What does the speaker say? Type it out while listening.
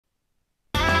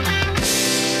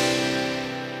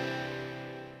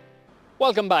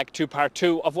Welcome back to part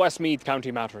 2 of Westmeath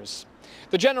County Matters.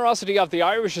 The generosity of the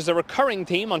Irish is a recurring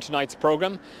theme on tonight's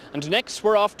programme, and next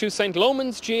we're off to St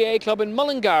Lomans GAA Club in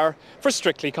Mullingar for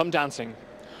Strictly Come Dancing.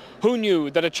 Who knew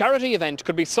that a charity event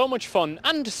could be so much fun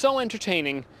and so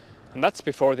entertaining? And that's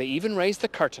before they even raised the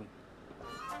curtain.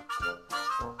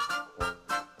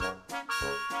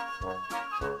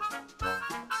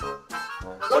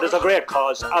 But it's a great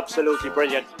cause, absolutely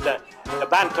brilliant. The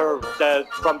banter,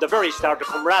 from the very start, the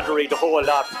camaraderie, the whole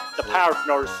lot, the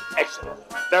partners, excellent.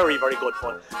 Very, very good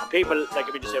fun. People, like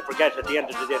I mean to say, forget at the end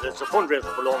of the day that it's a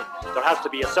fundraiser for long. There has to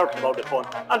be a certain amount of fun,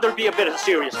 and there'll be a bit of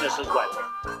seriousness as well.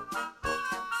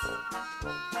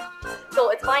 So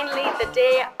it's finally the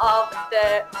day of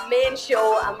the main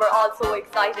show, and we're all so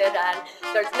excited, and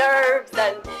there's nerves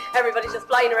and everybody's just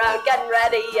flying around getting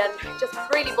ready and just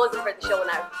really buzzing for the show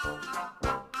now.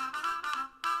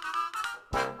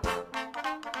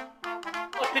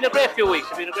 It's been a great few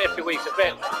weeks. A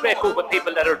great group of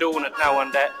people that are doing it now,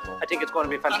 and I think it's going to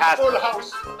be fantastic.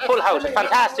 Full house. A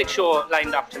fantastic show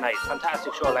lined up tonight.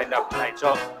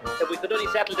 So if we could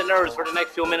only settle the nerves for the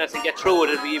next few minutes and get through it,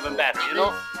 it'd be even better, you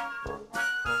know?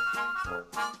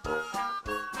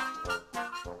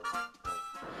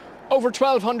 Over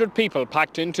 1,200 people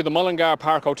packed into the Mullingar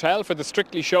Park Hotel for the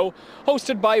Strictly show,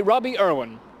 hosted by Robbie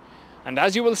Irwin. And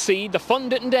as you will see, the fun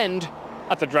didn't end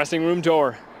at the dressing room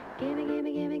door. Gimme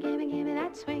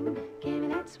that swing, gimme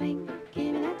that swing,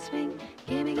 gimme that swing,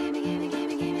 gimme that swing,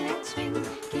 gimme that swing,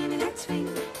 gimme that swing,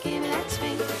 gimme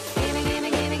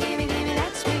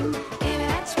that swing, gimme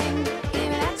that swing, gimme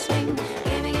that swing,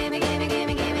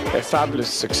 gimme. A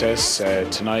fabulous success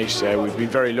tonight. We've been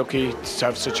very lucky to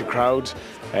have such a crowd.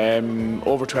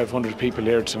 Over 1,200 people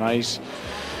here tonight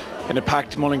in a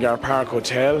packed Mullingar Park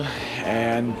Hotel,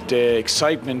 and the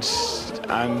excitement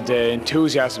and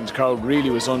enthusiasm of the crowd really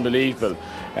was unbelievable.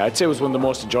 I'd say it was one of the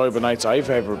most enjoyable nights I've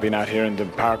ever been at here in the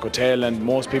Park Hotel, and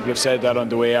most people have said that on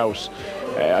the way out.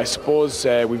 I suppose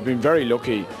we've been very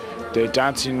lucky. The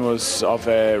dancing was of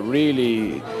a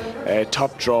really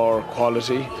top drawer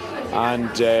quality, and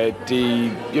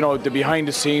the behind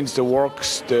the scenes, the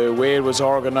works, the way it was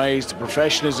organised, the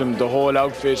professionalism, the whole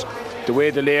outfit, the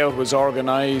way the layout was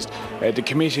organised, the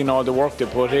committee and all the work they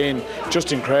put in,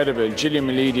 just incredible. Gillian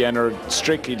Malidi and her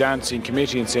Strictly Dancing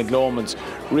committee in St Lomans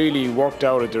really worked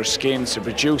out of their skins to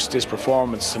produce this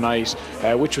performance tonight,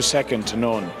 which was second to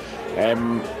none.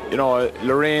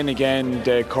 Lorraine again,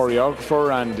 the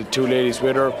choreographer, and the two ladies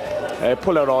with her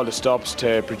pulled out all the stops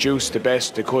to produce the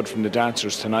best they could from the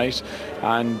dancers tonight,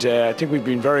 and I think we've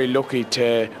been very lucky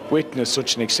to witness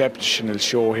such an exceptional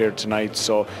show here tonight.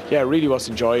 So yeah, it really was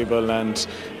enjoyable, and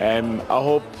I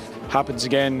hope happens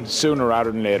again sooner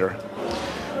rather than later.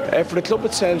 For the club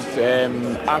itself,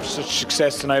 after such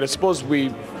success tonight, I suppose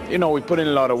we put in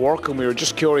a lot of work, and we were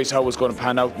just curious how it was going to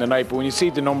pan out in the night. But when you see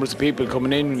the numbers of people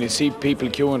coming in, when you see people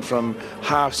queuing from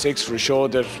 6:30 for a show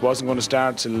that wasn't going to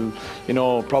start till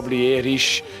probably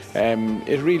 8ish,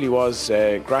 it really was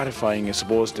gratifying, I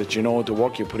suppose, that the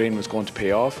work you put in was going to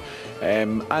pay off.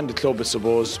 And the club, I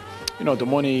suppose, the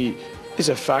money is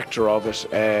a factor of it,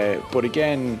 but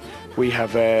again, we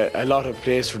have a lot of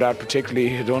place for that,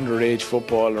 particularly at underage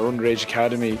football or underage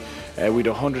academy. We had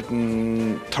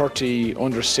 130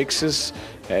 under sixes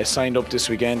signed up this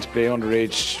weekend to play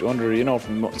underage,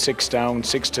 from 6 down,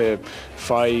 6 to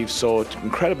 5. So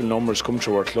incredible numbers come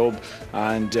through our club,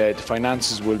 and the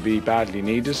finances will be badly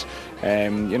needed,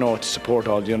 to support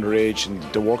all the underage and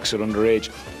the works at underage.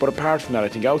 But apart from that, I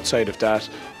think outside of that,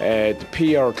 the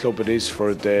PR job it is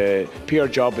for the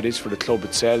club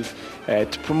itself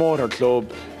to promote our club.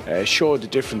 Show the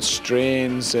different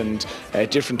strains and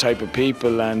different type of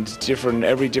people and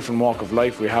every different walk of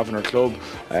life we have in our club,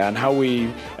 and how we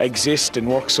exist and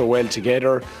work so well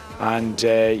together, and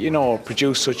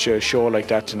produce such a show like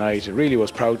that tonight. I really was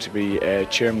proud to be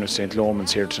chairman of St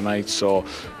Lomans here tonight, so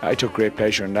I took great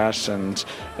pleasure in that, and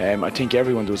I think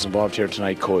everyone that was involved here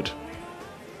tonight could.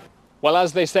 Well,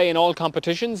 as they say in all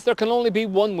competitions, there can only be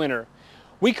one winner.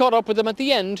 We caught up with them at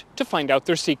the end to find out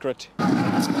their secret.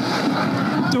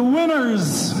 The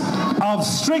winners of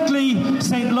Strictly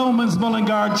St Lomans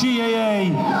Mullingar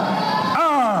GAA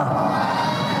are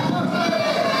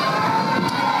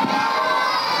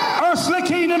Ursula,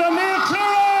 Keenan and Neil Cleary!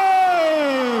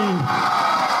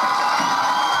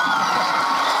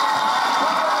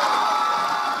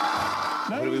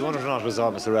 Whether we won it or not was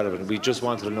obviously irrelevant. We just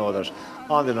wanted to know that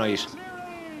on the night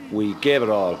we gave it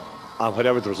all, and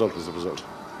whatever the result was the result.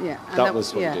 Yeah, and that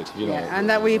was what we did, and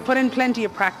that we put in plenty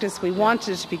of practice. We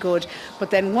wanted it to be good,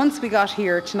 but then once we got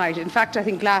here tonight, in fact I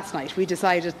think last night, we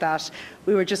decided that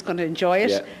we were just going to enjoy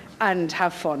it and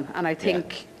have fun, and I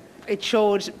think it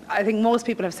showed, I think most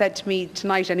people have said to me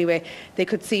tonight anyway, they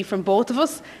could see from both of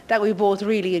us that we both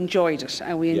really enjoyed it,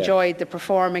 and we enjoyed the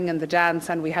performing and the dance,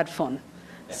 and we had fun.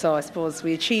 So I suppose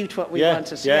we achieved what we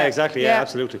wanted. Yeah, exactly. Yeah,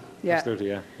 absolutely. Yeah. Absolutely,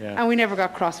 yeah. And we never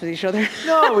got cross with each other.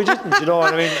 No, we didn't, you know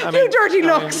what I mean? You dirty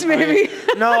looks, maybe.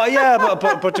 No, yeah,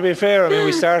 but to be fair, I mean,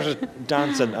 we started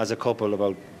dancing as a couple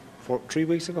about 3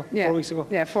 weeks ago, 4 weeks ago.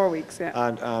 Yeah, 4 weeks, yeah.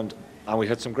 And we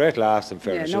had some great laughs, in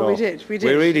fairness. Yeah, no, you know. we did.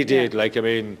 We really did. Like, I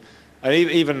mean, and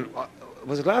even,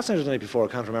 was it last night or the night before? I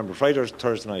can't remember. Friday or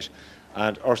Thursday night.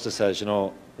 And Ursula says, you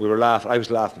know, we were laughing. I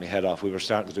was laughing my head off. We were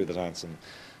starting to do the dance. And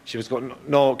she was going,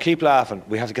 no, keep laughing.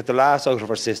 We have to get the laughs out of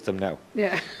our system now.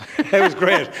 Yeah. It was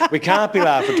great. We can't be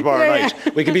laughing tomorrow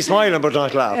night. We can be smiling but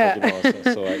not laughing, you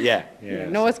know. So yeah.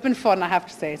 No, it's been fun, I have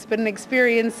to say. It's been an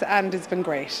experience and it's been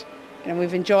great. And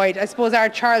we've enjoyed, I suppose our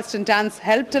Charleston dance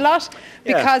helped a lot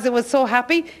because it was so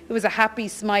happy. It was a happy,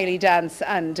 smiley dance,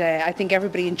 and I think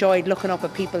everybody enjoyed looking up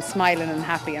at people smiling and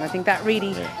happy, and I think that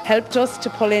really helped us to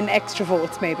pull in extra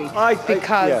votes maybe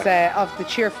because of the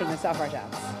cheerfulness of our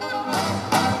dance.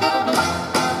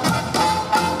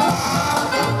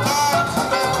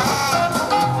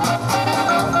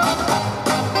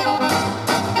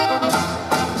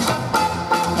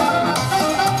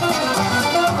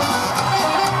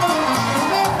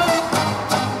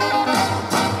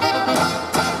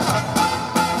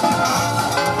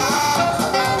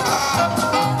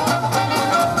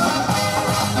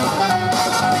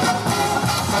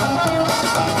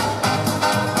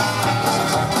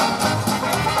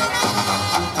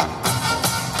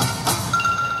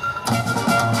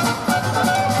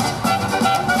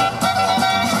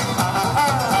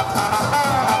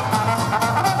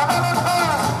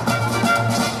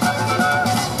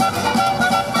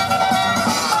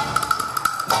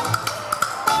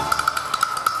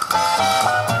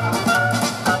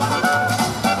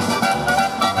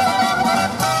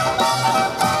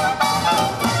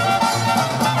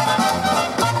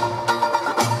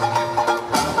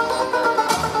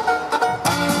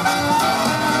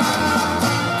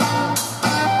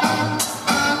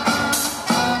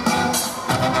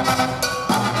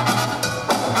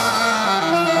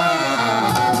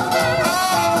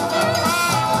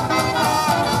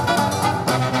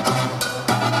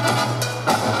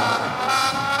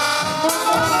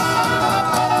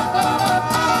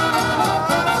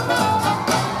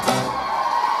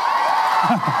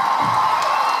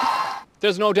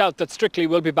 There's no doubt that Strictly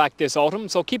will be back this autumn,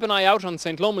 so keep an eye out on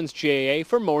St Lomans GAA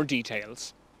for more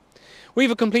details. We've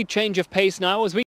a complete change of pace now as we